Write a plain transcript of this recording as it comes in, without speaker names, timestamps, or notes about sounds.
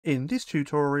In this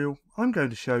tutorial, I'm going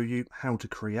to show you how to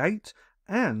create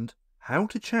and how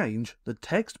to change the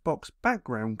text box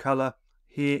background color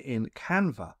here in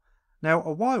Canva. Now,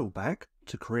 a while back,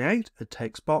 to create a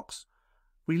text box,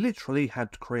 we literally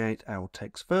had to create our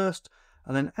text first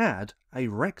and then add a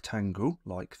rectangle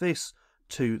like this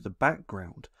to the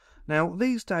background. Now,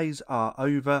 these days are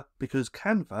over because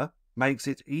Canva makes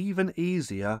it even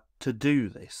easier to do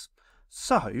this.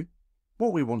 So,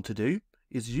 what we want to do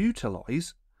is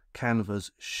utilize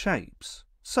Canva's shapes.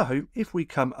 So if we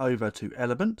come over to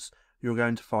elements, you're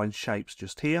going to find shapes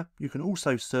just here. You can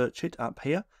also search it up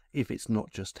here if it's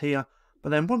not just here. But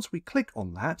then once we click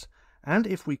on that, and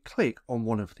if we click on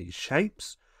one of these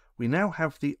shapes, we now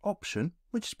have the option,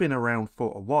 which has been around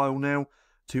for a while now,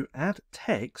 to add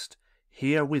text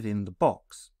here within the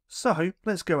box. So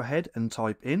let's go ahead and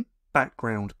type in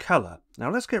background color.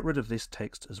 Now let's get rid of this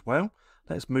text as well.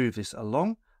 Let's move this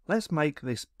along. Let's make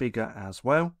this bigger as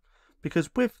well, because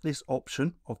with this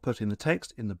option of putting the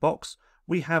text in the box,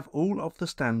 we have all of the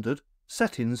standard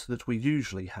settings that we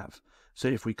usually have. So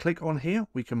if we click on here,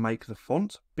 we can make the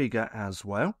font bigger as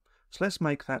well. So let's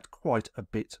make that quite a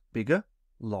bit bigger,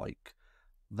 like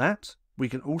that. We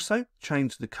can also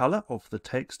change the color of the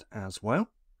text as well.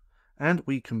 And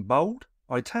we can bold,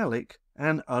 italic,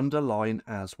 and underline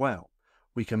as well.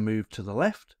 We can move to the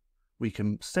left, we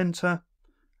can center,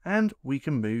 and we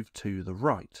can move to the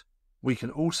right. We can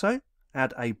also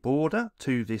add a border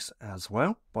to this as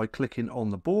well by clicking on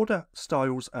the border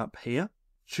styles up here,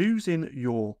 choosing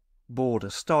your border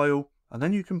style, and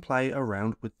then you can play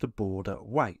around with the border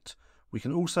weight. We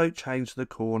can also change the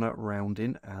corner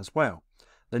rounding as well.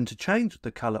 Then to change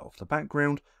the color of the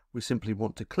background, we simply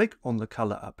want to click on the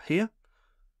color up here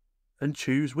and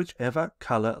choose whichever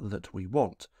color that we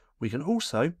want. We can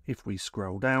also, if we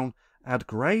scroll down, add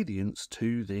gradients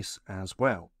to this as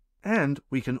well. And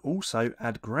we can also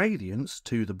add gradients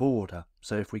to the border.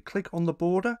 So if we click on the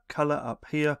border color up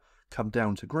here, come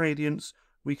down to gradients,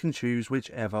 we can choose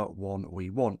whichever one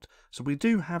we want. So we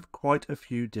do have quite a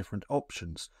few different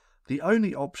options. The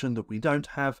only option that we don't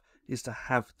have is to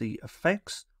have the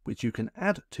effects, which you can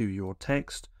add to your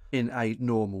text in a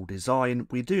normal design.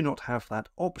 We do not have that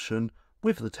option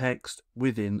with the text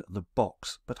within the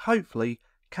box, but hopefully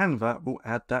Canva will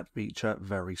add that feature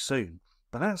very soon.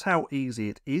 But that's how easy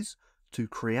it is to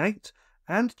create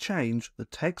and change the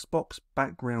text box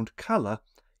background color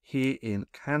here in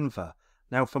Canva.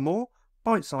 Now for more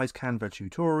bite-sized Canva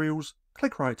tutorials,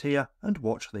 click right here and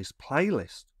watch this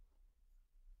playlist.